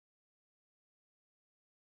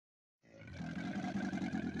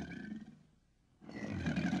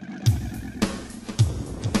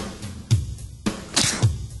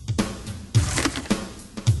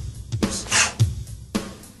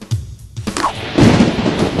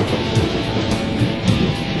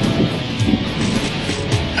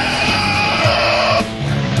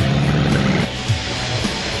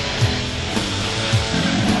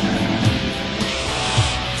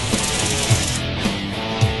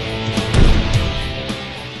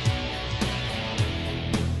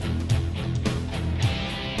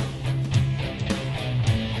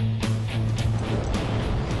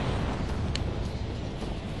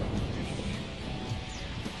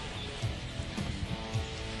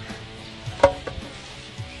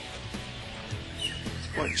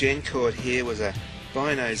What Jen caught here was a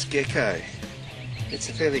Bynoe's gecko. It's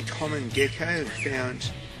a fairly common gecko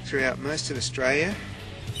found throughout most of Australia,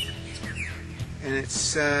 and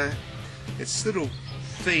its little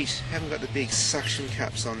feet haven't got the big suction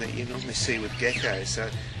cups on that you normally see with geckos, so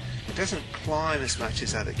it doesn't climb as much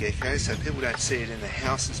as other geckos, so people don't see it in the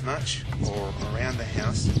house as much or around the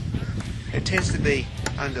house. It tends to be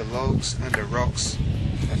under logs, under rocks,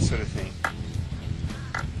 that sort of thing.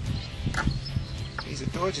 He's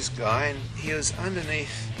a gorgeous guy, and he was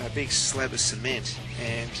underneath a big slab of cement,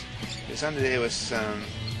 and it was under there with some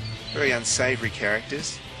very unsavoury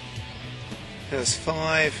characters. There was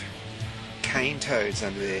 5 cane toads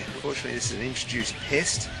under there. Unfortunately, this is an introduced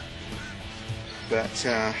pest, but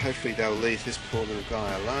hopefully they'll leave this poor little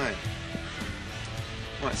guy alone.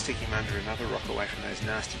 Might stick him under another rock away from those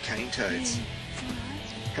nasty cane toads. Yeah,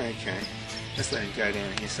 alright. Okay, let's let him go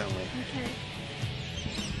down here somewhere. Okay.